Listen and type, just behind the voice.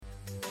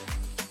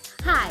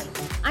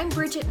I'm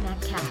Bridget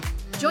Metcalf.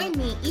 Join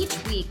me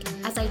each week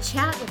as I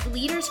chat with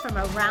leaders from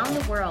around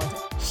the world,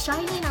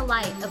 shining a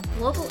light of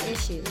global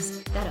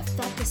issues that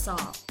affect us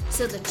all,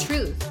 so the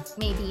truth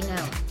may be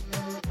known.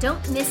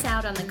 Don't miss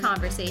out on the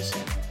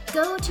conversation.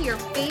 Go to your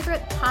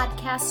favorite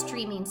podcast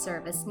streaming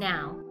service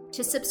now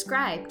to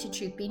subscribe to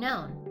Truth Be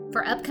Known.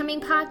 For upcoming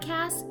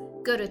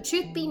podcasts, go to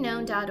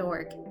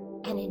truthbeknown.org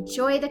and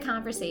enjoy the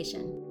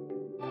conversation.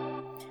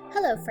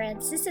 Hello,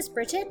 friends. This is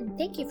Bridget, and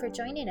thank you for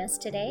joining us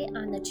today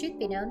on the Truth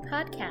Be Known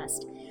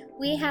podcast.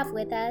 We have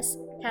with us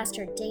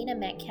Pastor Dana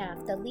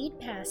Metcalf, the lead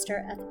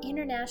pastor of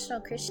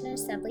International Christian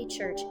Assembly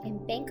Church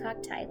in Bangkok,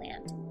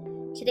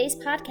 Thailand. Today's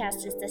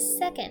podcast is the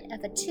second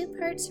of a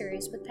two-part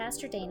series with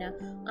Pastor Dana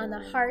on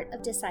the heart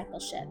of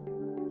discipleship.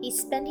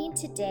 He's spending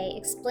today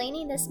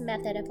explaining this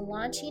method of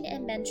launching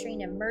and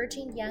mentoring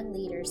emerging young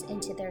leaders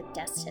into their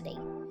destiny.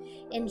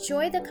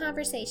 Enjoy the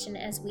conversation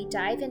as we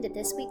dive into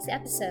this week's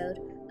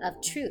episode of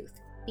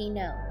Truth Be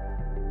Known.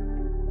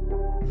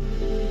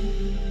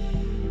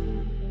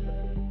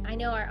 I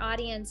know our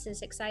audience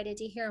is excited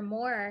to hear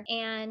more,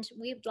 and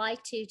we'd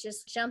like to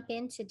just jump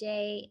in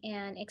today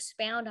and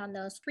expound on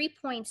those 3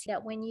 points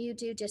that when you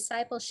do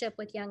discipleship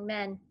with young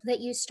men, that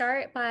you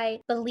start by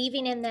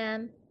believing in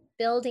them,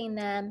 building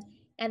them,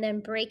 and then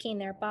breaking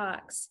their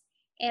box.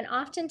 And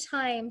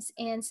oftentimes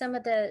in some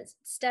of the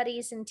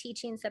studies and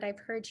teachings that I've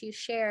heard you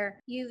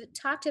share, you've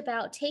talked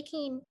about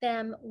taking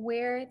them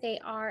where they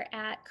are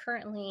at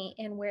currently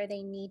and where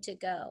they need to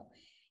go.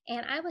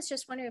 And I was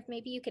just wondering if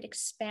maybe you could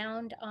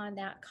expound on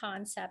that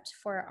concept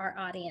for our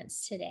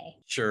audience today.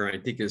 Sure. I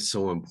think it's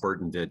so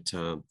important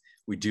that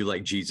we do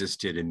like Jesus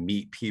did and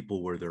meet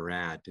people where they're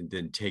at and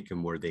then take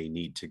them where they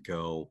need to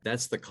go.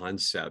 That's the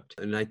concept.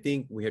 And I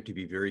think we have to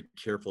be very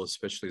careful,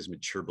 especially as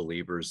mature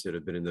believers that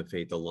have been in the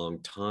faith a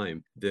long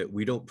time, that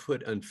we don't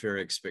put unfair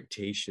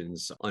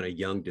expectations on a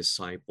young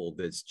disciple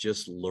that's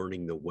just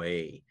learning the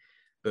way.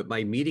 But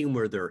by meeting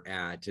where they're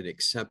at and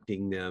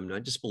accepting them,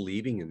 not just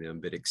believing in them,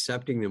 but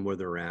accepting them where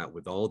they're at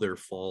with all their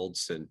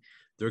faults, and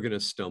they're going to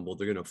stumble,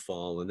 they're going to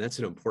fall. And that's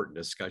an important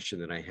discussion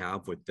that I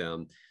have with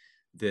them,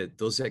 that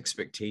those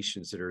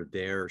expectations that are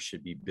there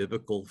should be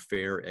biblical,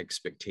 fair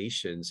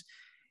expectations.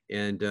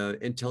 And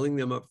telling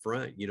them up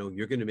front,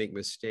 you're going to make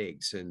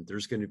mistakes and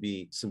there's going to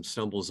be some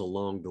stumbles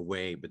along the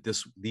way, but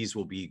these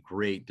will be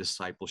great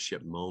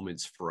discipleship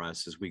moments for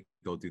us as we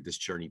go through this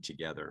journey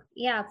together.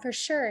 Yeah, for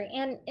sure.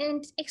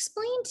 And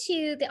explain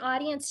to the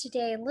audience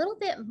today a little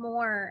bit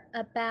more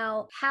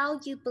about how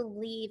you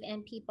believe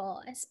in people,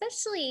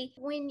 especially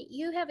when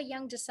you have a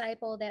young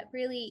disciple that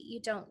really you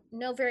don't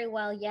know very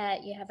well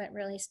yet. You haven't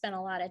really spent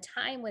a lot of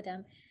time with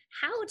them.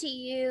 How do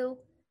you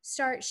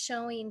start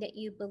showing that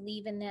you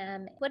believe in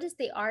them? What is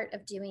the art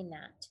of doing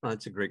that? Oh,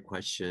 that's a great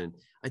question.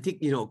 I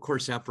think, of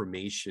course,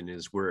 affirmation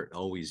is where it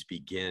always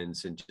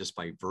begins. And just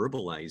by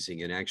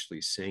verbalizing and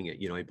actually saying it,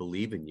 I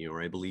believe in you,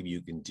 or I believe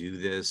you can do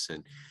this.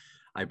 And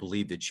I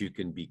believe that you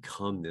can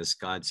become this.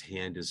 God's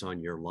hand is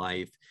on your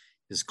life.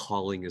 His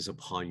calling is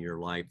upon your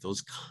life.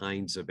 Those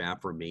kinds of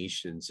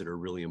affirmations that are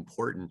really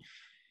important.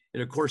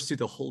 And of course, through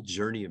the whole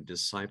journey of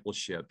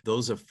discipleship,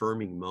 those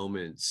affirming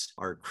moments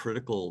are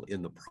critical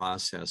in the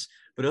process.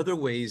 But other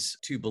ways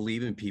to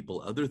believe in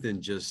people, other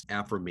than just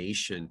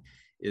affirmation,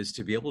 is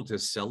to be able to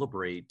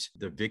celebrate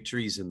the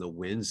victories and the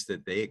wins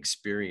that they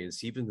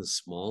experience, even the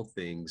small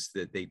things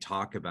that they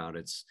talk about.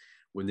 It's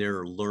when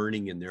they're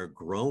learning and they're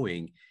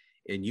growing,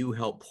 and you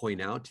help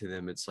point out to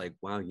them, it's like,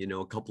 wow,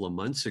 a couple of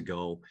months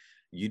ago,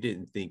 you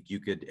didn't think you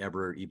could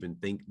ever even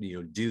think,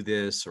 do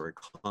this or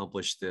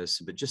accomplish this,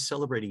 but just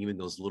celebrating even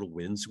those little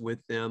wins with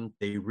them,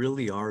 they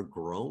really are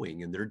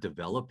growing and they're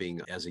developing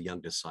as a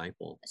young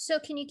disciple. So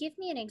can you give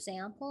me an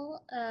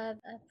example of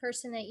a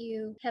person that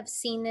you have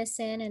seen this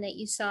in and that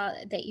you saw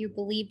that you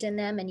believed in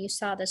them and you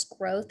saw this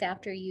growth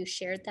after you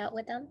shared that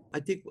with them?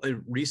 I think a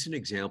recent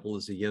example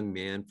is a young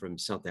man from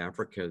South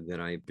Africa that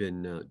I've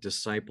been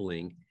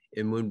discipling.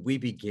 And when we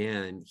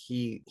began,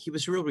 he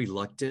was real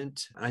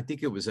reluctant. I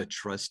think it was a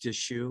trust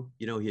issue.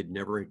 He had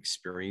never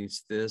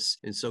experienced this.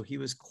 And so he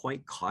was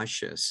quite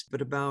cautious.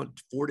 But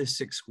about 4 to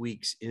 6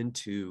 weeks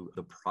into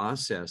the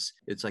process,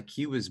 it's like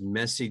he was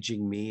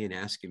messaging me and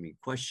asking me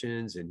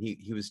questions. And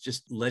he was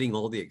just letting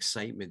all the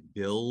excitement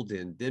build.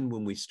 And then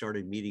when we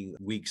started meeting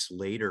weeks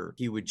later,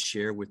 he would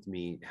share with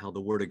me how the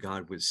Word of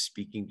God was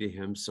speaking to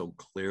him so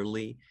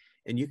clearly.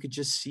 And you could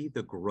just see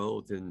the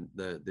growth and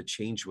the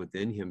change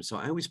within him. So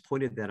I always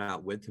pointed that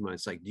out with him. I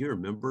was like, do you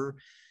remember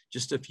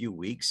just a few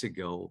weeks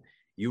ago,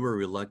 you were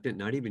reluctant,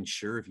 not even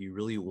sure if you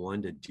really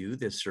wanted to do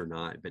this or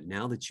not. But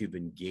now that you've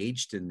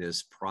engaged in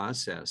this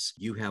process,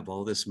 you have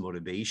all this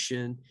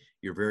motivation.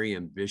 You're very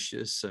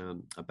ambitious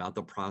about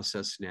the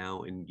process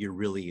now, and you're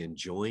really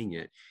enjoying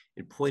it,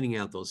 and pointing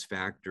out those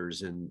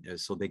factors, and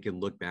so they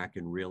can look back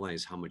and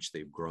realize how much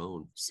they've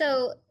grown.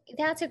 So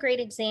that's a great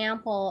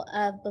example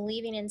of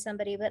believing in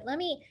somebody. But let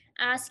me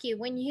ask you,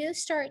 when you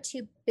start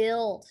to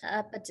build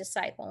up a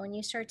disciple, when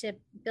you start to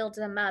build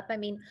them up,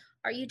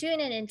 are you doing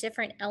it in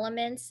different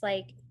elements,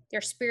 like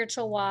their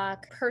spiritual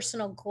walk,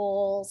 personal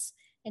goals,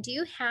 And do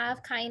you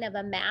have kind of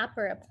a map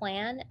or a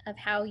plan of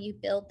how you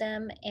build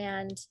them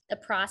and the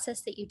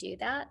process that you do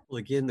that? Well,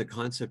 again, the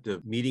concept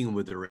of meeting them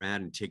where they're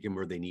at and taking them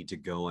where they need to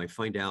go. I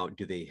find out,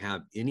 do they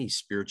have any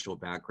spiritual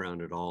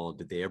background at all?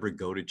 Did they ever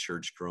go to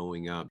church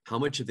growing up? How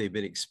much have they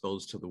been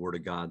exposed to the Word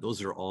of God?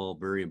 Those are all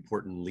very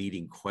important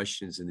leading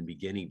questions in the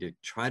beginning to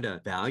try to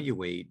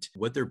evaluate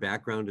what their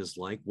background is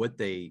like, what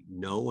they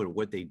know and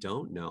what they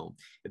don't know.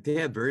 If they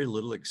have very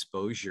little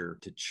exposure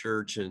to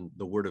church and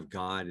the Word of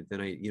God,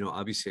 then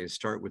obviously I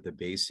start with the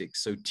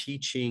basics. So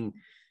teaching,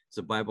 as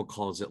the Bible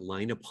calls it,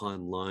 line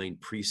upon line,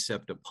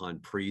 precept upon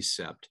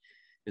precept.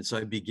 And so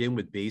I begin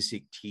with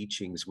basic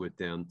teachings with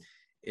them.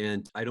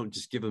 And I don't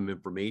just give them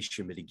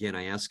information, but again,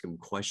 I ask them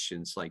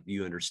questions like, do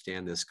you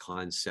understand this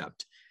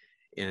concept?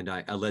 And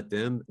I let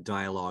them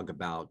dialogue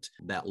about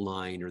that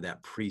line or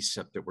that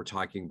precept that we're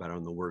talking about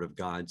on the Word of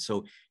God.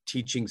 So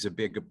teaching's a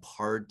big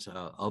part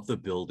of the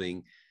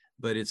building,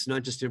 but it's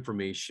not just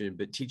information,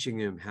 but teaching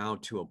them how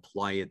to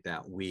apply it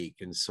that week.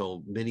 And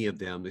so many of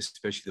them,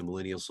 especially the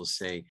millennials, will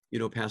say,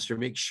 Pastor,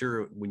 make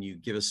sure when you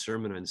give a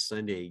sermon on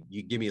Sunday,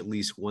 you give me at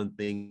least one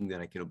thing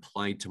that I can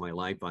apply to my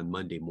life on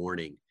Monday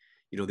morning.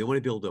 They want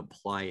to be able to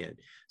apply it.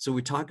 So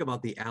we talk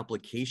about the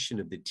application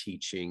of the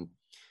teaching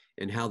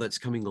and how that's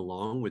coming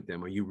along with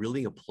them. Are you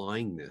really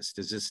applying this?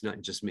 Does this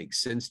not just make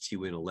sense to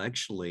you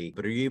intellectually,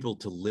 but are you able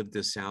to live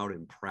this out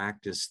and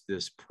practice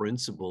this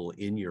principle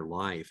in your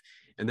life?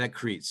 And that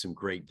creates some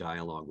great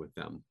dialogue with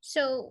them.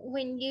 So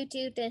when you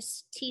do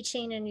this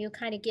teaching and you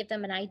kind of give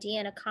them an idea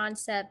and a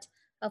concept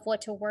of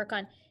what to work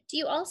on, do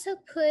you also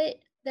put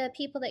the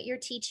people that you're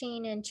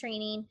teaching and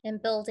training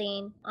and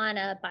building on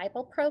a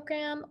Bible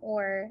program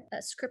or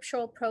a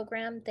scriptural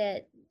program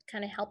that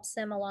kind of helps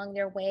them along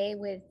their way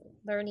with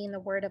learning the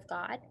Word of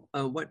God?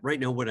 Right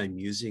now, what I'm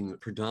using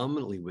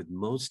predominantly with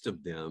most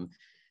of them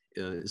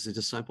is a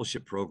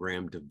discipleship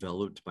program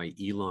developed by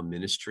Elam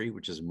Ministry,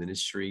 which is a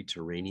ministry to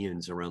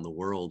Iranians around the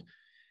world.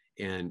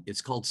 And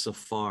it's called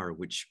Safar,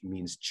 which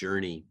means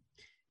journey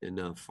in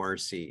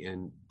Farsi.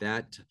 And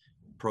that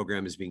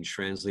program is being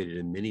translated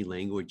in many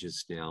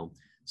languages now.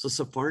 So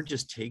Safar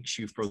just takes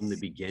you from the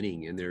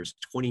beginning, and there's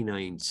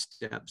 29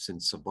 steps in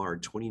Safar,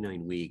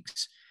 29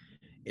 weeks.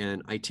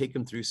 And I take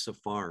them through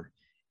Safar,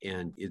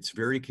 and it's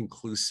very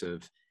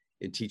conclusive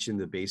in teaching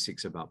the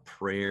basics about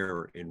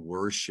prayer and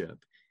worship,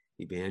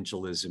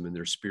 evangelism, and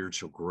their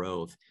spiritual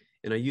growth.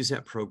 And I use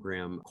that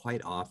program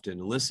quite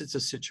often. Unless it's a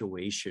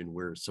situation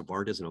where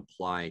Safar doesn't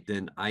apply,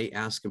 then I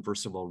ask them,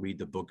 first of all, read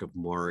the book of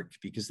Mark,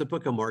 because the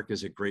book of Mark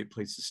is a great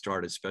place to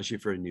start, especially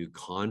for a new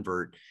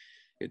convert.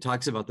 It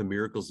talks about the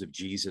miracles of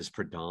Jesus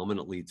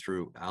predominantly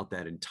throughout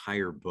that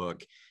entire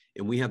book.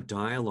 And we have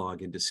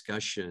dialogue and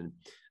discussion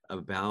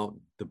about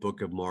the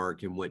book of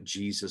Mark and what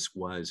Jesus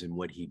was and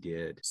what he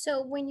did.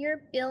 So when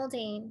you're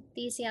building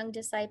these young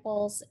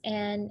disciples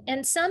and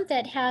some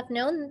that have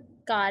known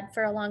God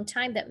for a long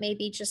time that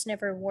maybe just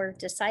never were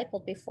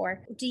discipled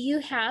before, do you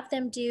have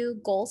them do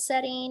goal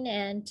setting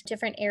and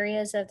different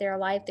areas of their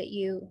life that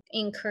you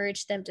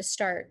encourage them to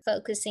start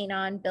focusing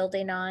on,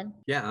 building on?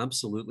 Yeah,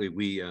 absolutely.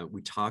 We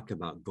talk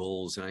about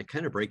goals, and I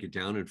kind of break it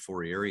down in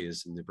 4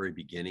 areas. In the very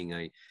beginning,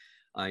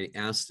 I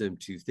ask them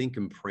to think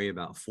and pray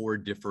about 4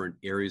 different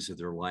areas of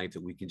their life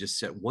that we can just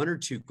set 1 or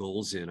 2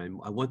 goals in.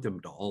 I want them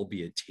to all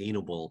be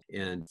attainable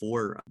and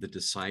for the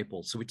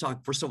disciple. So we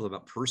talk first of all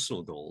about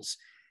personal goals.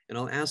 And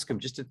I'll ask them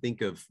just to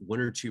think of 1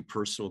 or 2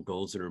 personal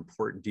goals that are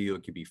important to you.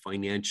 It could be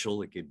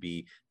financial, it could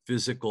be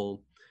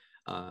physical,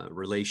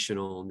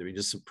 relational, maybe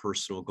just some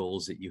personal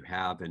goals that you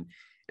have, and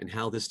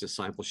how this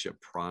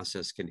discipleship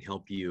process can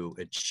help you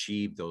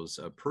achieve those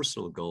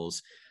personal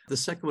goals. The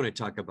second one I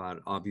talk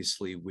about,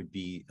 obviously, would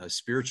be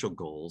spiritual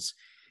goals,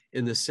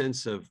 in the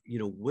sense of,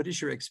 what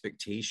is your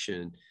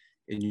expectation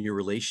in your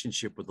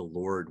relationship with the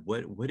Lord?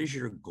 What is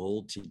your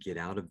goal to get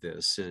out of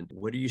this? And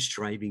what are you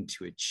striving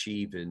to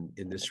achieve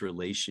in this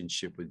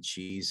relationship with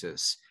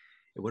Jesus?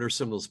 And what are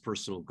some of those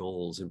personal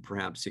goals? And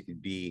perhaps it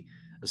could be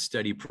a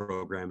study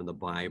program in the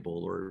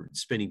Bible or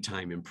spending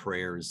time in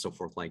prayer and so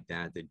forth like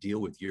that deal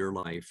with your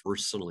life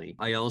personally.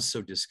 I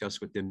also discuss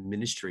with them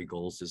ministry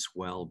goals as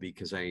well,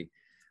 because I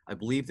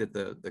believe that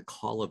the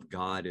call of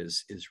God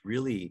is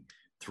really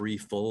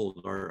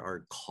threefold: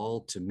 our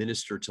call to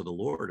minister to the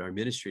Lord, our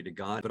ministry to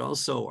God, but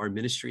also our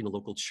ministry in the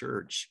local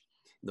church,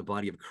 the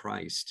body of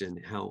Christ, and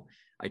how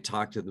I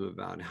talk to them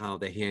about how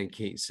the hand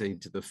can't say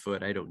to the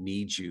foot, I don't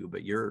need you,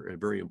 but you're a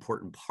very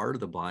important part of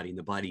the body, and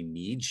the body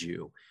needs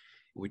you.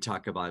 We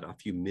talk about a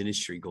few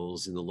ministry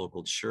goals in the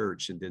local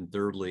church. And then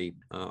thirdly,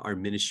 our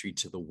ministry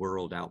to the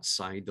world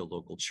outside the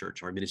local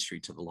church, our ministry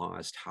to the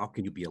lost. How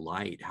can you be a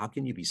light? How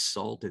can you be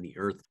salt in the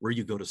earth where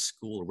you go to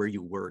school or where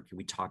you work? And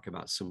we talk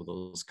about some of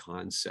those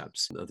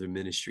concepts of the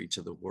ministry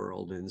to the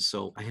world. And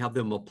so I have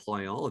them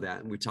apply all of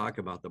that. And we talk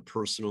about the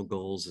personal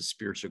goals, the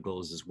spiritual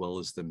goals, as well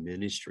as the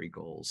ministry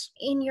goals.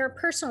 In your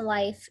personal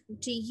life,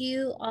 do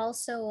you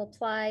also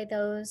apply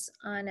those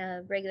on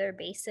a regular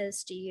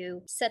basis? Do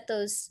you set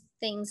those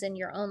things in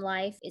your own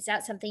life? Is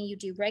that something you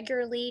do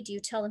regularly? Do you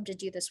tell them to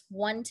do this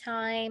one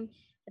time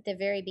at the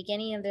very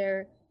beginning of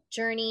their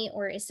journey,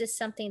 or is this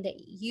something that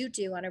you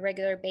do on a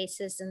regular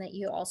basis and that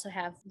you also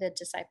have the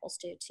disciples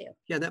do too?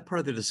 Yeah, that part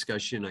of the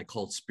discussion I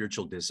called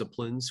spiritual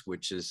disciplines,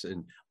 which is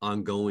an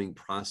ongoing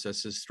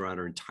processes throughout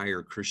our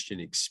entire Christian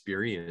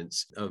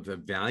experience of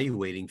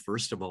evaluating,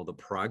 first of all, the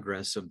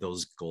progress of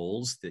those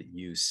goals that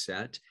you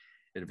set,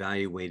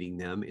 evaluating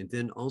them, and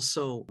then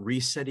also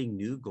resetting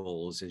new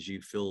goals as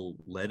you feel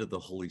led of the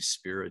Holy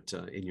Spirit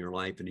in your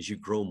life. And as you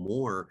grow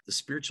more, the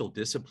spiritual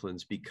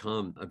disciplines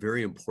become a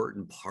very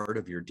important part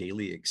of your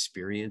daily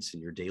experience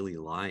and your daily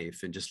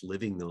life, and just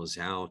living those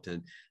out.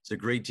 And it's a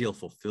great deal of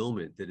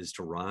fulfillment that is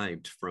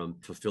derived from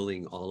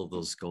fulfilling all of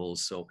those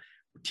goals. So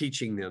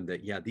teaching them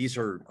that, yeah, these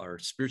are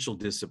spiritual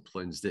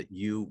disciplines that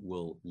you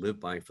will live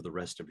by for the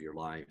rest of your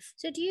life.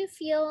 So, do you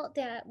feel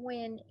that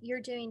when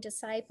you're doing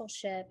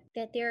discipleship,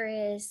 that there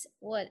is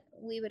what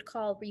we would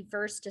call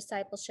reverse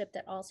discipleship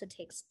that also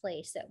takes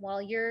place? That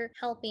while you're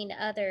helping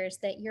others,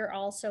 that you're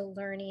also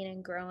learning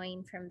and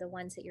growing from the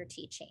ones that you're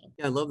teaching?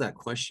 Yeah, I love that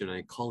question.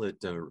 I call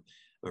it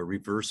a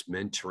reverse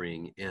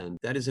mentoring, and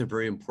that is a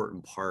very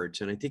important part.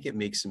 And I think it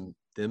makes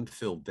them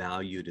feel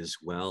valued as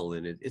well.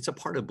 And it's a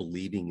part of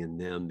believing in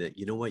them that,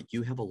 you know what,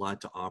 you have a lot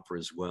to offer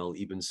as well.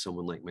 Even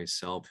someone like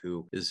myself,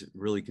 who is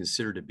really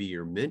considered to be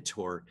your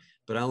mentor,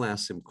 but I'll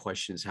ask them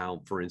questions.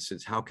 How, for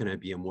instance, how can I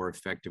be more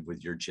effective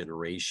with your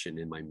generation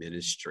in my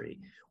ministry?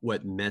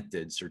 What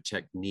methods or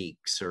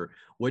techniques, or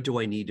what do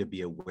I need to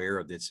be aware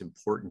of that's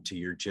important to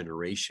your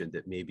generation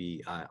that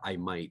maybe I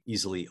might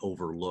easily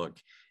overlook?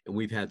 And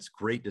we've had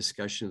great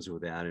discussions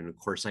with that. And of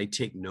course, I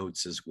take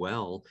notes as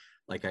well,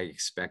 like I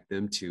expect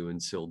them to.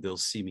 And so they'll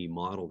see me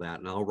model that,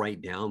 and I'll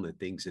write down the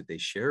things that they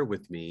share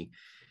with me.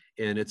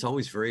 And it's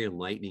always very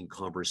enlightening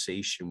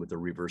conversation with the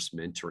reverse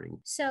mentoring.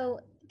 So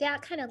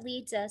that kind of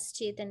leads us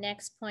to the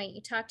next point.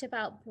 You talked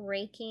about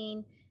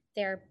breaking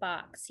their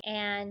box.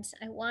 And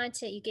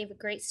you gave a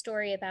great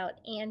story about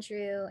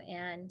Andrew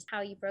and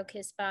how you broke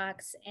his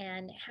box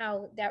and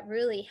how that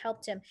really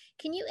helped him.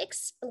 Can you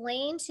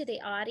explain to the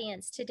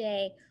audience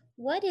today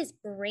what is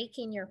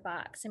breaking your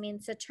box? I mean,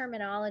 it's a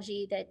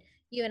terminology that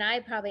you and I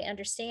probably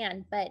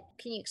understand, but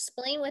can you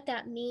explain what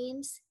that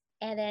means?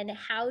 And then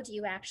how do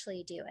you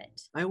actually do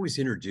it? I always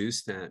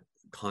introduce that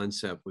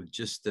concept with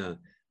just the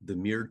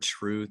mere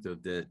truth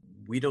of that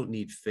we don't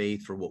need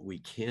faith for what we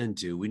can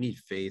do. We need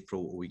faith for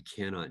what we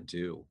cannot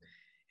do.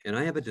 And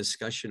I have a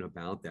discussion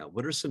about that.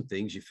 What are some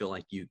things you feel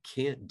like you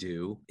can't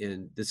do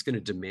and that's going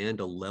to demand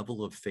a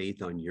level of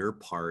faith on your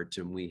part?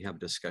 And we have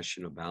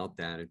discussion about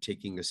that and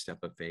taking a step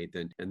of faith.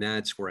 And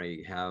that's where I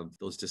have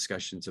those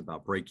discussions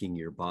about breaking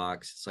your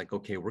box. It's like,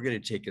 okay, we're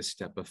going to take a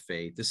step of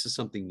faith. This is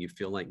something you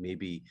feel like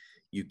maybe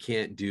you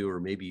can't do,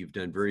 or maybe you've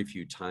done very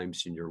few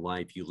times in your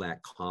life. You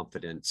lack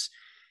confidence.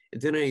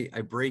 And then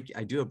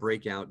I do a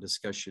breakout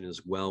discussion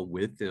as well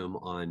with them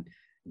on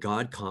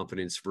God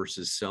confidence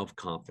versus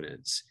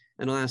self-confidence.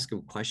 And I'll ask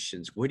them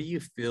questions. What do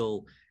you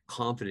feel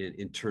confident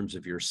in terms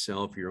of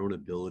yourself, your own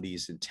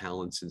abilities and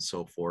talents and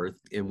so forth?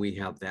 And we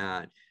have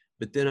that.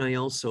 But then I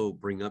also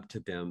bring up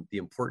to them the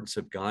importance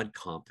of God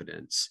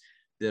confidence,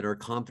 that our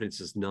confidence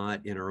is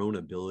not in our own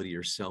ability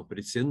or self, but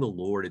it's in the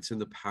Lord. It's in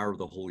the power of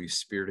the Holy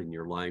Spirit in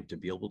your life to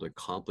be able to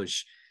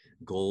accomplish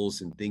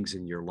goals and things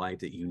in your life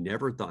that you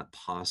never thought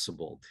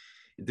possible.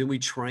 And then we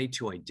try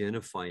to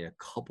identify a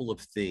couple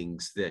of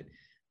things that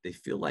they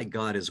feel like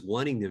God is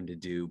wanting them to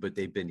do, but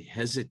they've been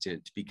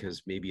hesitant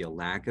because maybe a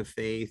lack of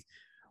faith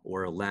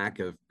or a lack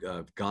of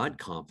God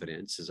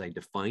confidence, as I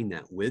define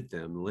that with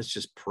them. And let's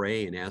just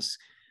pray and ask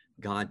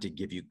God to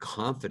give you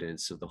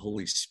confidence of the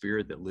Holy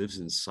Spirit that lives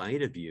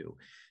inside of you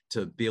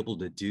to be able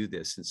to do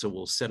this. And so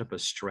we'll set up a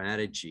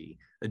strategy,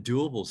 a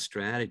doable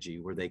strategy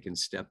where they can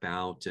step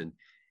out and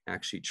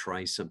actually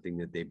try something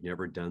that they've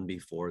never done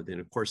before.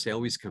 Then, of course, they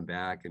always come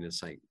back and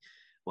it's like,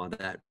 wow,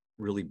 that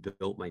really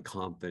built my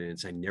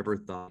confidence. I never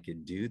thought I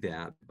could do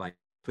that. By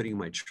putting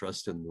my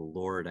trust in the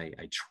Lord, I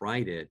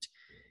tried it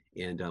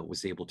and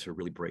was able to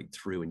really break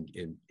through.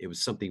 And it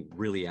was something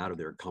really out of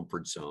their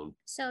comfort zone.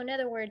 So, in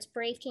other words,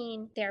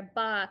 breaking their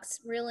box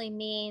really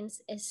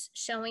means is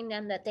showing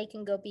them that they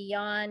can go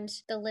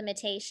beyond the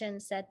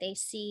limitations that they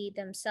see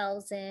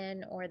themselves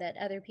in or that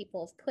other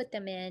people have put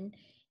them in,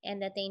 and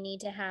that they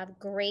need to have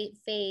great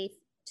faith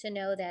to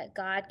know that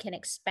God can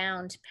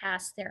expound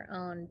past their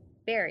own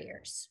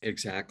barriers.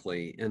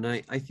 Exactly. And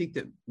I think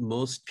that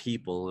most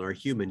people in our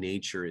human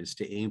nature is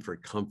to aim for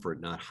comfort,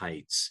 not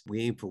heights.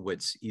 We aim for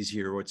what's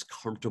easier, what's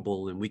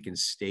comfortable, and we can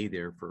stay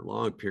there for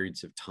long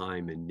periods of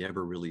time and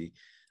never really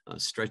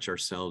stretch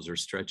ourselves or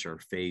stretch our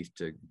faith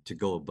to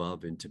go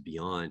above and to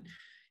beyond.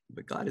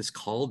 But God has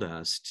called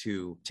us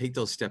to take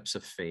those steps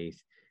of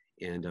faith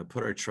and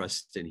put our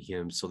trust in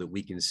him so that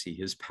we can see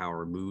his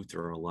power move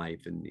through our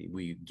life. And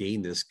we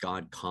gain this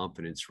God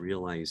confidence,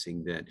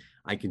 realizing that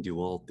I can do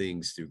all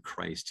things through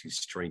Christ who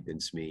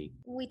strengthens me.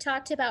 We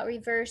talked about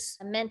reverse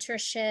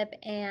mentorship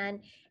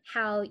and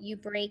how you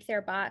break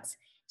their box.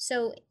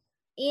 So,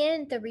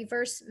 in the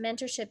reverse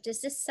mentorship,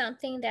 is this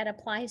something that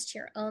applies to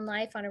your own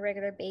life on a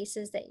regular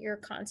basis that you're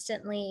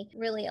constantly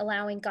really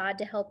allowing God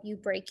to help you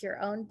break your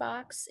own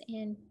box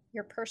in?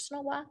 your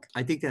personal walk?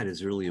 I think that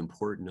is really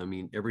important. I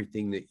mean,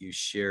 everything that you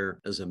share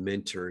as a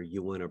mentor,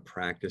 you want to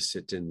practice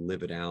it and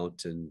live it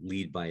out and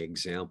lead by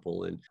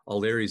example in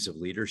all areas of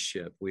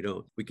leadership.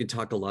 We can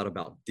talk a lot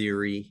about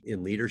theory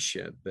in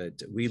leadership,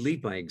 but we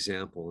lead by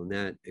example. And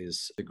that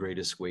is the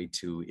greatest way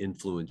to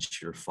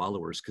influence your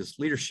followers, because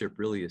leadership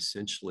really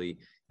essentially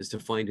is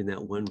defined in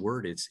that one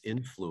word, it's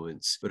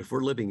influence. But if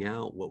we're living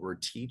out what we're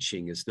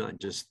teaching, it's not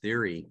just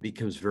theory, it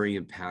becomes very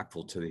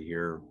impactful to the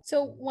hearer.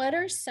 So, what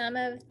are some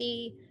of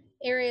the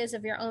areas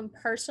of your own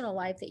personal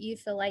life that you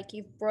feel like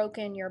you've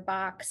broken your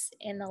box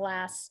in the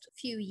last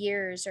few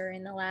years or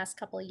in the last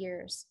couple of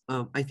years?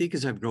 I think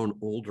as I've grown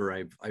older,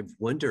 I've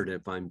wondered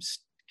if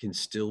can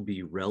still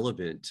be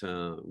relevant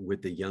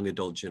with the young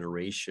adult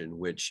generation,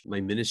 which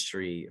my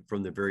ministry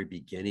from the very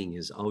beginning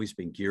has always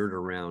been geared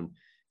around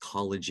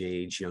college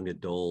age, young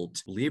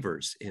adult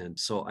believers. And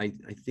so I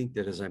think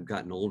that as I've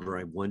gotten older,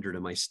 I've wondered,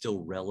 am I still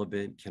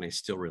relevant? Can I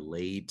still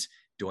relate?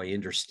 Do I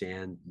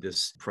understand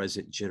this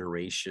present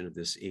generation of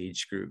this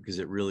age group? Because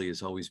it really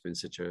has always been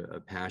such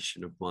a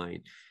passion of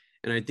mine.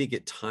 And I think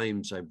at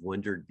times I've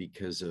wondered,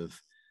 because of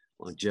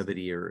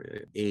longevity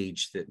or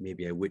age, that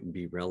maybe I wouldn't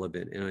be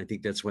relevant. And I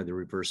think that's why the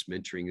reverse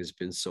mentoring has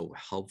been so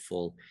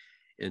helpful.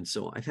 And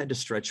so I've had to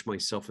stretch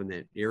myself in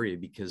that area,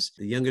 because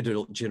the young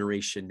adult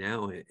generation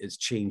now has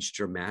changed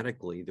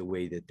dramatically the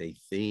way that they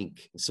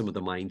think, some of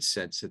the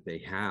mindsets that they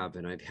have.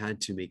 And I've had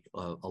to make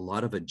a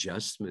lot of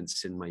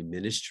adjustments in my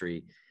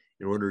ministry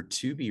in order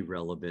to be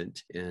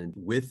relevant and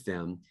with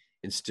them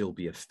and still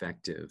be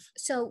effective.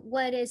 So,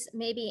 what is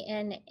maybe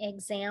an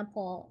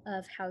example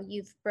of how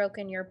you've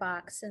broken your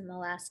box in the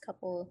last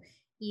couple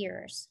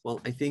years?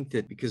 Well, I think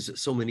that because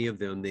so many of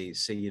them, they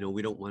say,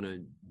 we don't want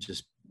to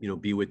just,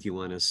 be with you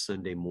on a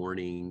Sunday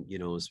morning,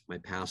 as my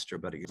pastor,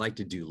 but I'd like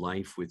to do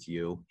life with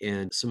you.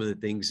 And some of the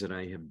things that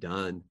I have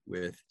done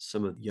with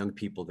some of the young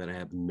people that I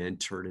have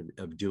mentored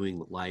of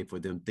doing life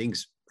with them,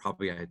 things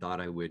probably I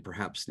thought I would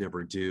perhaps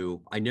never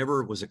do. I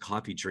never was a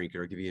coffee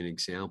drinker. I'll give you an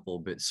example,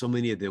 but so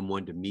many of them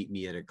wanted to meet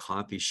me at a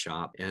coffee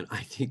shop. And I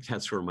think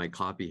that's where my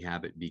coffee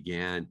habit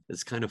began.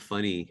 It's kind of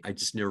funny. I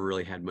just never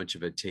really had much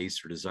of a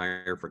taste or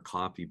desire for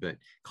coffee, but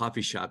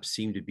coffee shops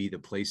seem to be the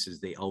places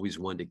they always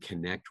wanted to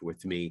connect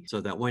with me.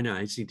 So that why not?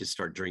 I just need to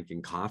start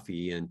drinking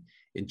coffee and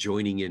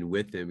joining in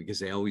with them, because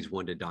they always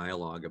wanted a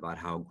dialogue about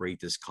how great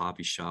this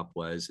coffee shop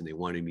was, and they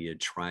wanted me to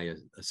try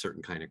a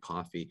certain kind of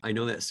coffee. I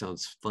know that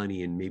sounds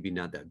funny and maybe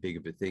not that big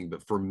of a thing,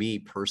 but for me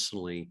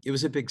personally, it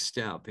was a big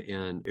step,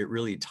 and it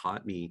really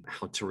taught me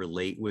how to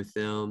relate with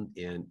them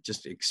and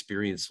just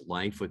experience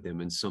life with them,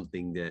 in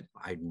something that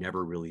I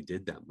never really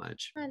did that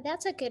much.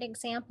 That's a good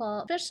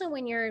example, especially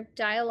when you're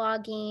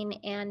dialoguing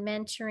and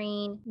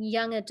mentoring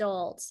young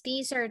adults.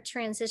 These are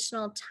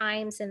transitional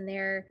times in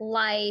their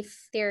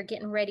life. They're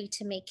getting ready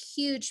to make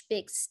huge,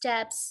 big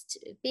steps,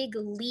 big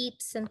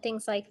leaps, and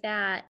things like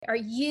that. Are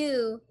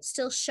you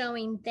still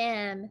showing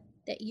them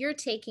that you're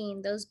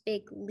taking those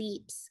big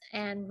leaps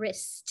and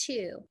risks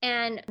too?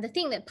 And the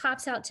thing that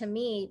pops out to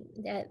me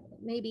that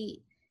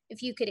maybe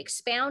if you could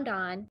expound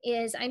on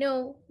is, I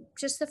know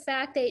just the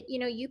fact that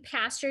you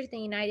pastored the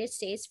United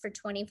States for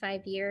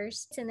 25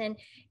 years, and then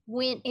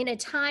when in a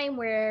time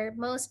where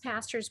most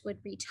pastors would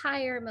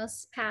retire,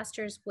 most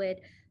pastors would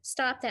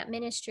stop that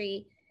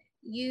ministry,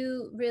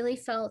 you really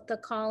felt the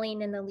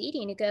calling and the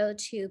leading to go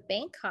to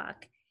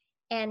Bangkok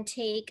and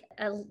take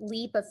a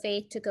leap of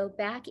faith to go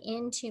back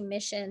into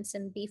missions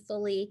and be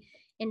fully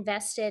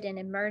invested and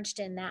immersed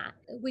in that.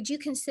 Would you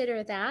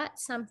consider that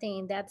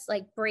something that's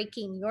like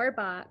breaking your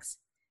box,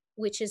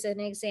 which is an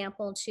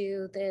example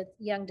to the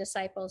young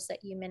disciples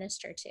that you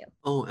minister to?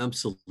 Oh,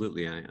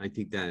 absolutely. I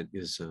think that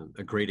is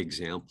a great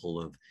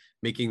example of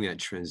making that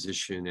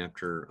transition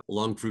after a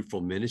long, fruitful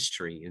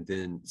ministry, and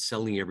then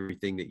selling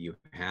everything that you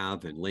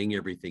have and laying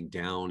everything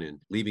down and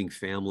leaving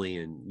family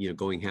and,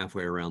 going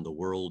halfway around the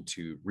world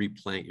to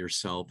replant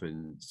yourself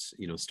and,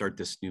 start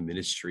this new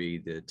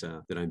ministry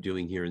that I'm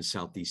doing here in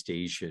Southeast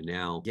Asia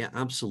now. Yeah,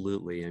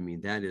 absolutely. I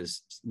mean, that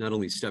is not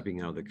only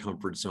stepping out of the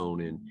comfort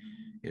zone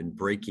and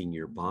breaking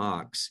your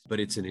box, but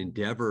it's an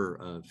endeavor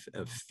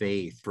of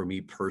faith for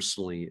me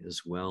personally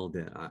as well,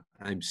 that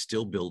I'm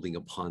still building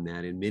upon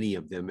that. And many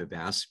of them have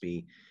asked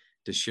me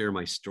to share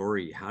my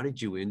story. How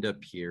did you end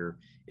up here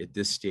at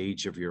this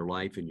stage of your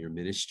life and your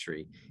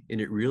ministry? And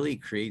it really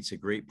creates a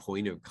great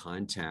point of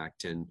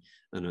contact and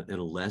a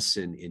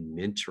lesson in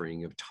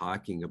mentoring, of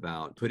talking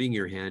about putting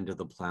your hand to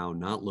the plow,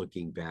 not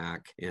looking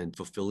back, and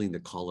fulfilling the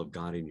call of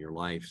God in your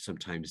life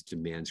sometimes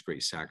demands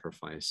great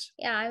sacrifice.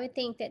 Yeah, I would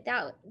think that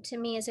that to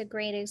me is a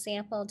great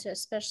example to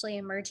especially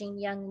emerging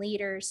young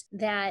leaders,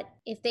 that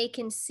if they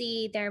can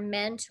see their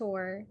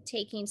mentor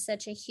taking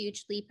such a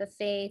huge leap of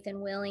faith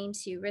and willing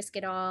to risk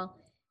it all,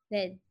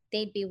 that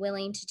they'd be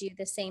willing to do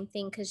the same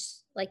thing,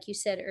 because like you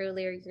said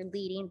earlier, you're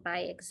leading by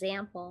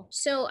example.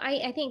 So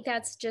I think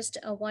that's just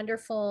a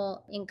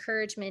wonderful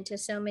encouragement to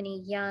so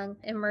many young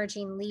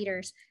emerging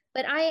leaders.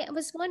 But I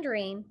was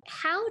wondering,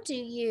 how do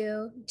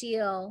you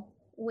deal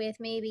with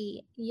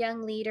maybe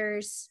young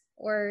leaders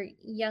or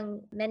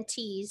young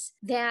mentees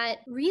that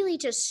really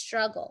just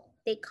struggle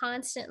they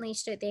constantly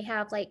should, they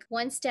have like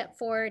one step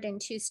forward and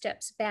two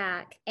steps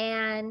back.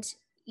 And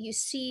you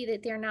see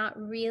that they're not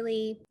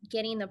really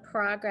getting the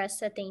progress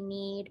that they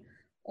need,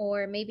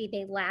 or maybe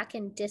they lack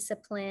in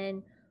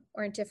discipline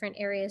or in different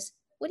areas.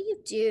 What do you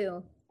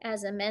do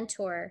as a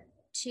mentor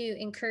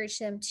to encourage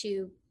them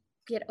to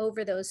get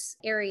over those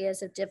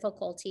areas of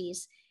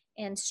difficulties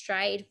and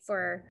strive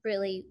for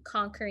really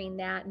conquering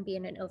that and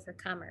being an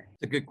overcomer?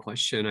 A good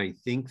question. I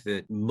think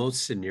that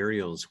most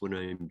scenarios when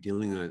I'm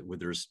dealing with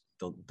there's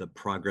the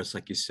progress,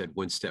 like you said,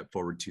 one step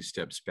forward, two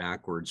steps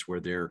backwards, where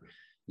they're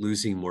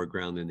losing more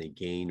ground than they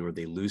gain, or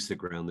they lose the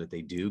ground that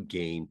they do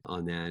gain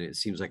on that. It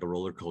seems like a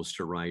roller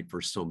coaster ride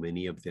for so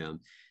many of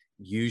them.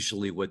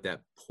 Usually, what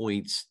that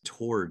points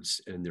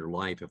towards in their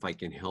life, if I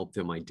can help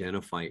them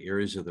identify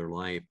areas of their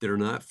life that are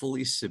not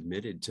fully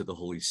submitted to the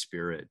Holy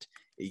Spirit,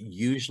 it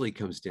usually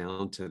comes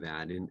down to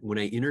that. And when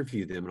I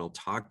interview them and I'll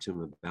talk to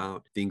them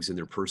about things in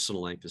their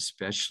personal life,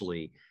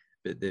 especially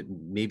that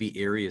maybe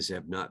areas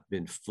have not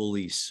been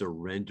fully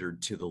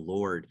surrendered to the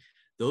Lord,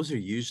 those are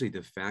usually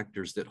the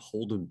factors that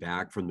hold them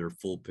back from their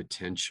full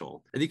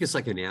potential. I think it's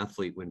like an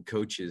athlete when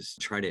coaches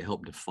try to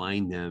help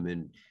define them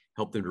and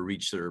help them to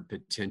reach their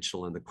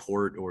potential on the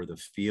court or the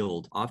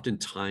field.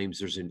 Oftentimes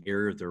there's an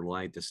area of their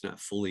life that's not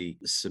fully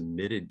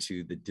submitted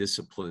to the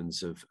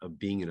disciplines of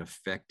being an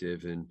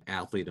effective and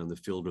athlete on the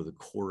field or the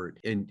court.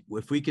 And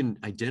if we can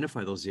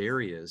identify those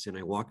areas, and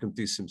I walk them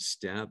through some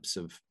steps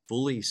of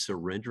fully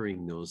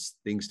surrendering those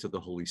things to the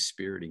Holy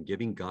Spirit and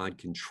giving God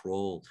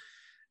control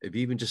of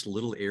even just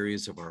little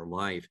areas of our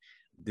life,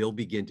 they'll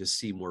begin to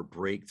see more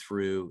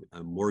breakthrough,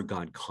 more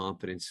God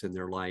confidence in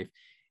their life.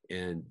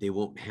 And they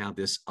won't have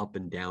this up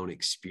and down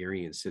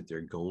experience that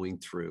they're going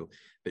through.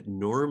 But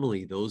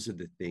normally those are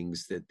the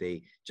things that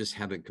they just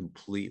haven't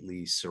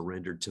completely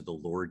surrendered to the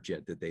Lord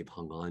yet, that they've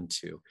hung on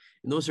to.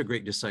 And those are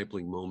great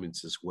discipling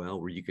moments as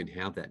well, where you can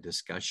have that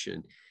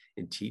discussion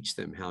and teach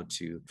them how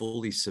to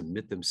fully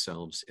submit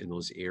themselves in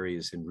those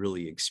areas and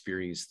really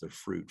experience the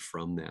fruit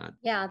from that.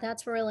 Yeah,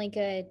 that's really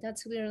good.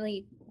 That's a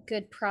really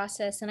good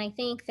process. And I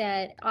think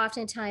that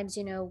oftentimes,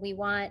 we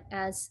want,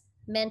 as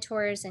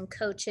mentors and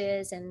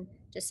coaches and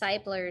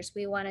disciplers,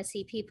 we want to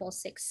see people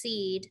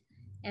succeed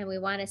and we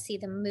want to see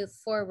them move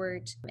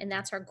forward. And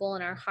that's our goal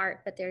in our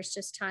heart. But there's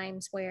just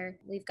times where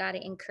we've got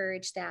to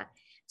encourage that.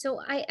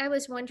 So I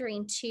was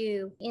wondering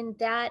too, in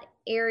that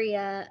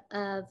area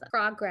of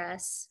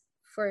progress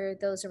for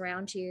those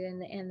around you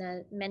and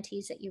the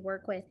mentees that you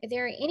work with, are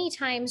there any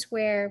times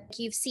where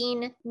you've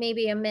seen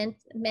maybe a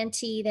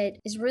mentee that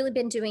has really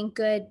been doing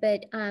good,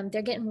 but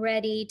they're getting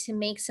ready to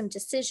make some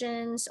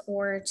decisions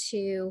or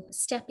to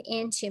step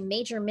into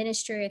major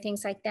ministry or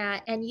things like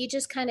that, and you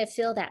just kind of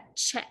feel that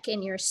check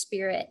in your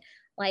spirit,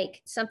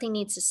 like something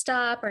needs to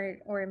stop,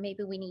 or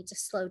maybe we need to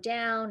slow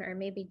down, or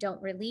maybe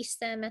don't release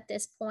them at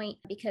this point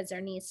because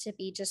there needs to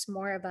be just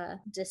more of a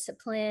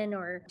discipline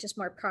or just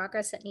more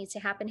progress that needs to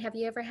happen? Have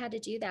you ever had to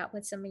do that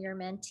with some of your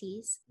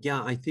mentees?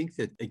 Yeah, I think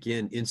that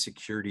again,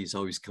 insecurities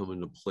always come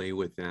into play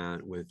with that,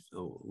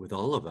 with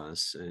all of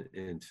us.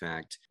 In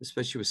fact,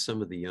 especially with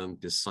some of the young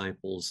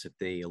disciples, if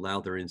they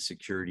allow their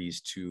insecurities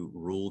to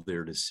rule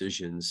their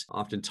decisions,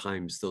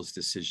 oftentimes those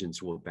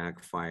decisions will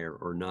backfire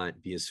or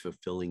not be as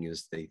fulfilling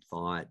as they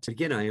thought.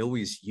 Again, I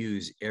always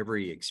use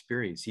every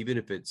experience, even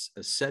if it's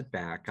a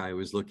setback, I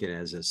always look at it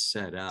as a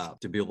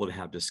setup to be able to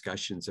have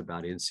discussions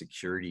about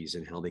insecurities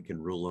and how they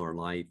can rule our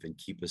life and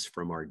keep us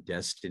from our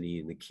destiny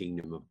in the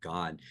kingdom of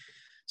God.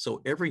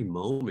 So every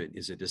moment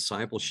is a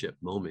discipleship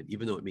moment,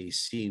 even though it may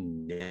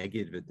seem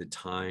negative at the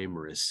time,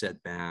 or a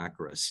setback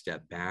or a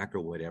step back or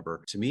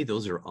whatever. To me,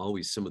 those are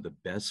always some of the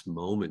best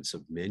moments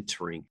of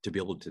mentoring, to be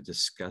able to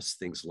discuss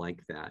things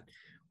like that.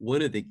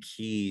 One of the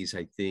keys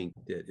I think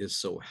that is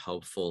so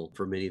helpful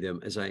for many of them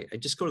is I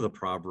just go to the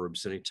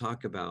Proverbs and I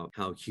talk about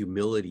how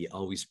humility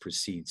always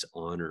precedes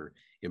honor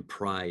and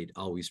pride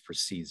always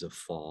precedes a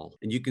fall.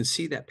 And you can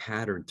see that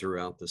pattern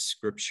throughout the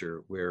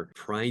scripture, where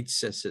pride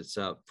sets us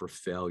up for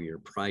failure,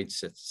 pride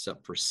sets us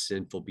up for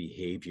sinful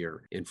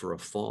behavior and for a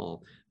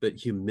fall, but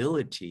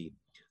humility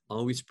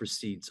always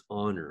precedes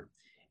honor.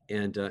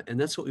 And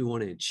that's what we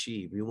want to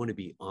achieve. We want to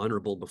be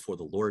honorable before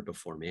the Lord,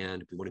 before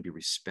man. We want to be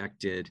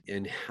respected.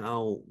 And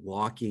how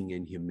walking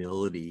in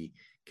humility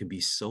can be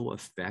so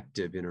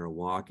effective in our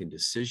walk in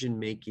decision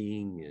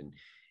making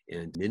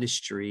and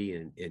ministry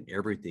and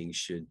everything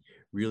should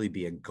really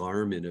be a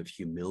garment of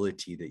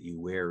humility that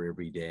you wear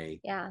every day.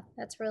 Yeah,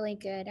 that's really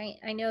good.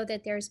 I know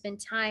that there's been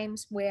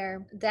times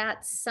where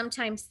that's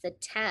sometimes the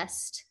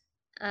test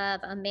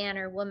of a man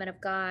or woman of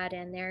God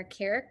and their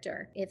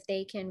character, if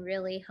they can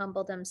really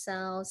humble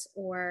themselves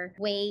or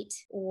wait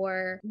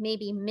or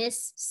maybe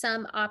miss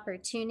some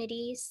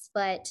opportunities,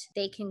 but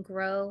they can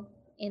grow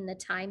in the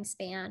time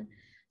span.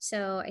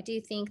 So I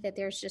do think that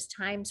there's just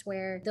times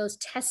where those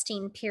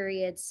testing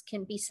periods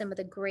can be some of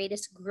the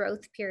greatest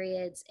growth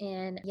periods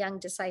in young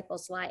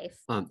disciples' life.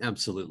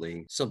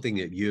 Absolutely. Something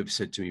that you have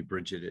said to me,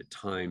 Bridget, at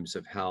times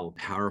of how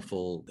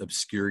powerful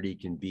obscurity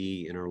can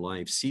be in our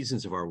life,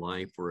 seasons of our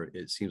life where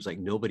it seems like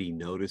nobody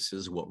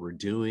notices what we're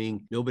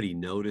doing. Nobody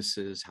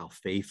notices how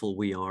faithful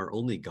we are.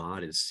 Only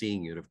God is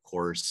seeing it, of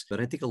course. But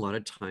I think a lot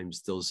of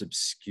times those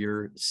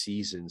obscure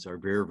seasons are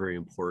very, very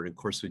important. Of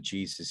course, with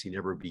Jesus, he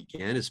never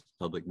began his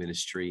public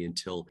ministry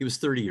until he was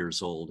 30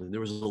 years old. And there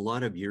was a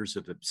lot of years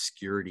of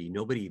obscurity.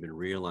 Nobody even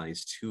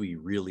realized who he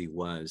really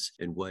was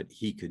and what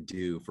he could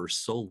do for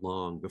so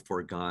long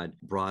before God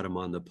brought him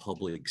on the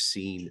public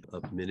scene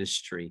of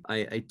ministry.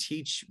 I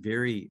teach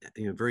very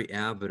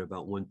avid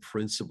about one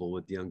principle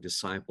with young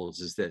disciples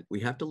is that we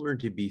have to learn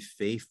to be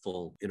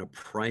faithful in a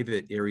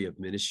private area of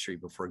ministry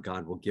before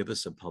God will give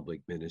us a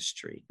public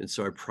ministry. And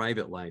so our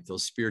private life,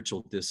 those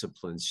spiritual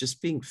disciplines, just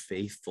being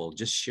faithful,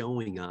 just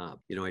showing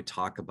up. I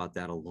talk about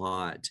that a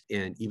lot.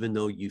 And even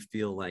though you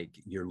feel like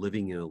you're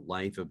living in a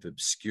life of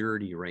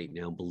obscurity right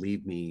now,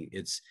 believe me,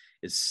 it's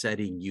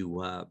setting you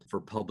up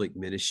for public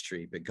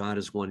ministry. But God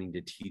is wanting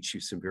to teach you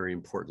some very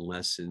important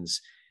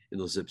lessons in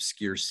those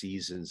obscure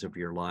seasons of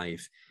your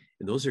life.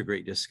 And those are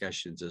great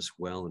discussions as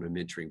well in a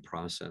mentoring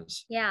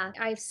process. Yeah,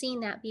 I've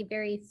seen that be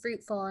very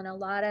fruitful in a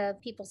lot of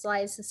people's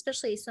lives,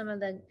 especially some of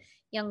the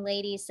young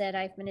ladies that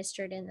I've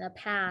ministered in the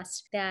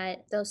past,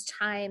 that those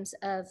times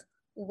of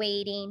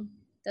waiting,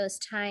 those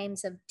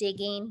times of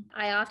digging,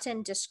 I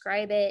often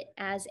describe it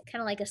as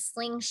kind of like a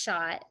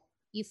slingshot.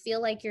 You feel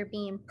like you're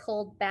being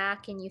pulled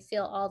back and you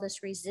feel all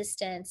this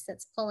resistance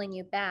that's pulling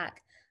you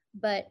back.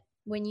 But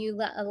when you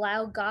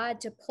allow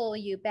God to pull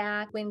you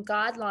back, when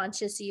God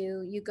launches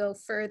you, you go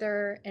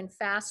further and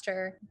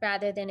faster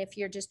rather than if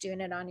you're just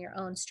doing it on your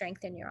own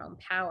strength and your own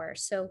power.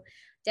 So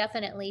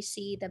definitely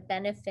see the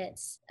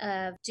benefits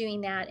of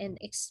doing that and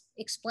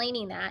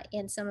explaining that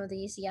in some of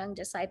these young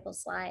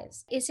disciples'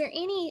 lives. Is there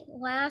any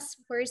last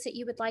words that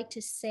you would like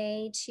to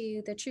say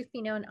to the Truth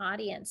Be Known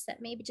audience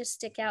that maybe just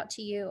stick out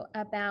to you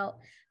about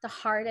the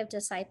heart of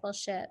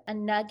discipleship, a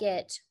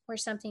nugget or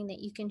something that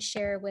you can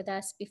share with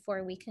us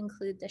before we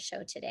conclude the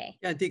show today?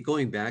 Yeah, I think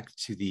going back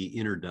to the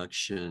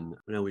introduction,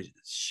 when I was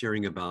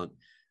sharing about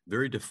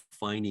very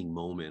defining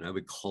moment. I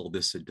would call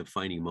this a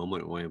defining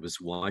moment when I was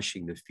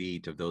washing the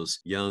feet of those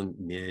young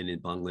men in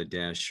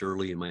Bangladesh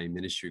early in my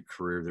ministry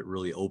career that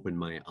really opened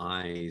my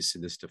eyes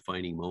in this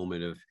defining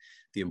moment of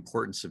the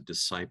importance of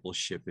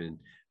discipleship and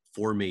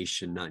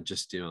formation, not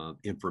just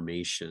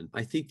information.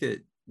 I think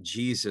that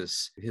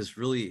Jesus, his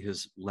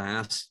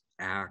last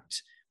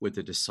act with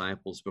the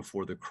disciples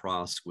before the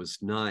cross was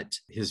not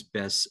his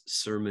best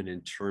sermon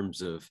in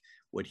terms of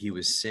what he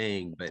was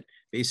saying, but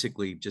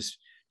basically just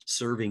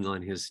serving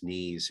on his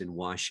knees and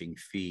washing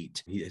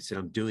feet. He said,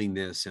 I'm doing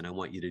this and I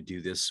want you to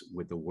do this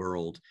with the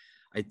world.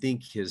 I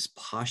think his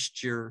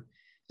posture,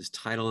 his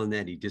title on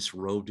that, he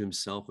disrobed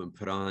himself and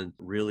put on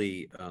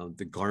really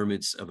the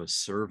garments of a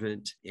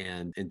servant.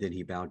 And then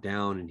he bowed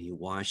down and he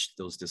washed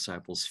those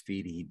disciples'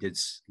 feet. He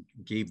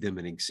gave them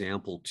an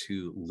example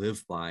to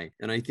live by.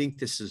 And I think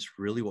this is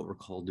really what we're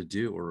called to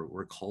do, or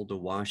we're called to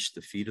wash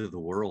the feet of the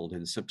world.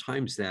 And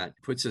sometimes that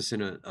puts us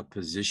in a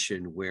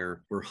position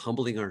where we're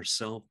humbling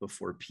ourselves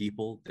before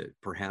people that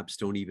perhaps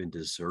don't even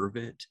deserve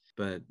it.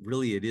 But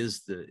really it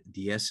is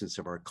the essence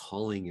of our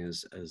calling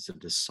as a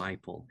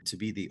disciple, to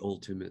be the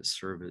ultimate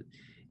servant.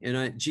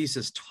 And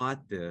Jesus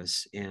taught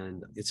this,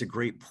 and it's a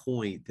great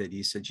point that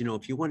he said,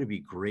 if you want to be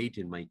great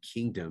in my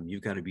kingdom,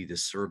 you've got to be the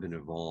servant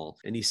of all.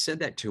 And he said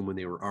that to them when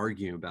they were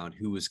arguing about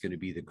who was going to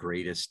be the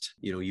greatest,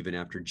 even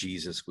after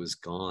Jesus was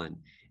gone.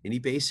 And he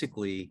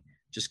basically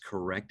just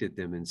corrected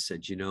them and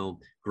said,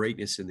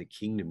 greatness in the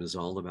kingdom is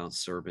all about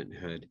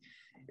servanthood.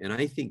 And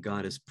I think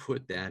God has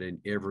put that in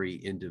every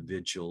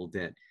individual,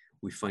 that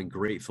we find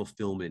great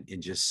fulfillment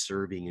in just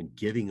serving and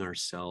giving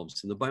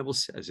ourselves. And the Bible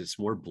says it's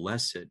more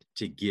blessed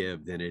to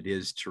give than it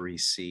is to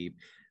receive.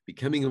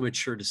 Becoming a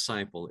mature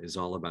disciple is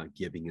all about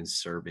giving and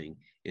serving,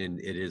 and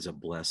it is a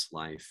blessed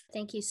life.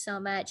 Thank you so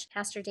much,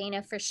 Pastor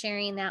Dana, for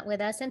sharing that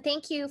with us. And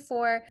thank you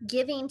for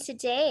giving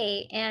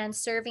today and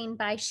serving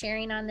by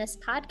sharing on this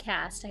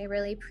podcast. I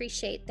really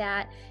appreciate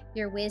that,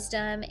 your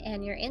wisdom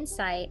and your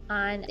insight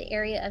on the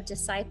area of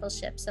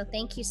discipleship. So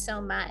thank you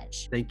so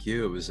much. Thank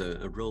you. It was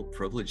a real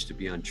privilege to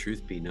be on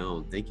Truth Be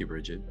Known. Thank you,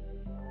 Bridget.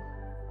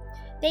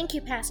 Thank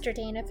you, Pastor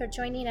Dana, for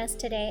joining us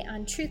today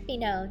on Truth Be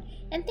Known,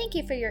 and thank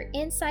you for your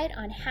insight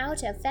on how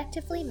to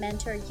effectively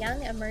mentor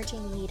young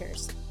emerging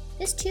leaders.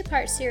 This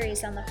two-part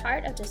series on the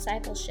heart of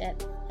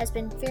discipleship has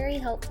been very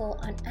helpful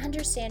on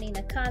understanding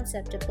the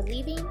concept of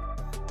believing,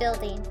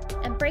 building,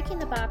 and breaking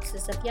the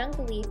boxes of young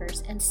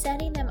believers and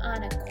setting them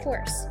on a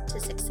course to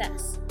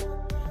success.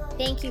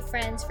 Thank you,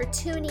 friends, for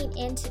tuning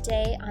in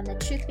today on the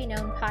Truth Be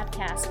Known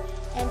podcast.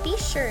 And be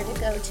sure to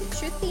go to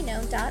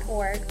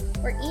truthbeknown.org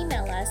or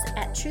email us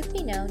at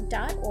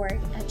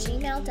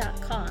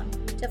truthbeknown.org@gmail.com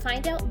to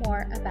find out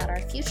more about our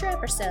future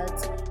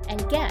episodes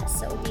and guests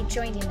that will be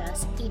joining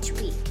us each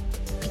week.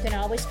 You can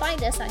always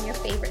find us on your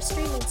favorite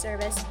streaming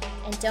service,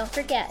 and don't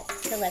forget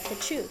to let the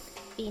truth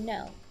be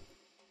known.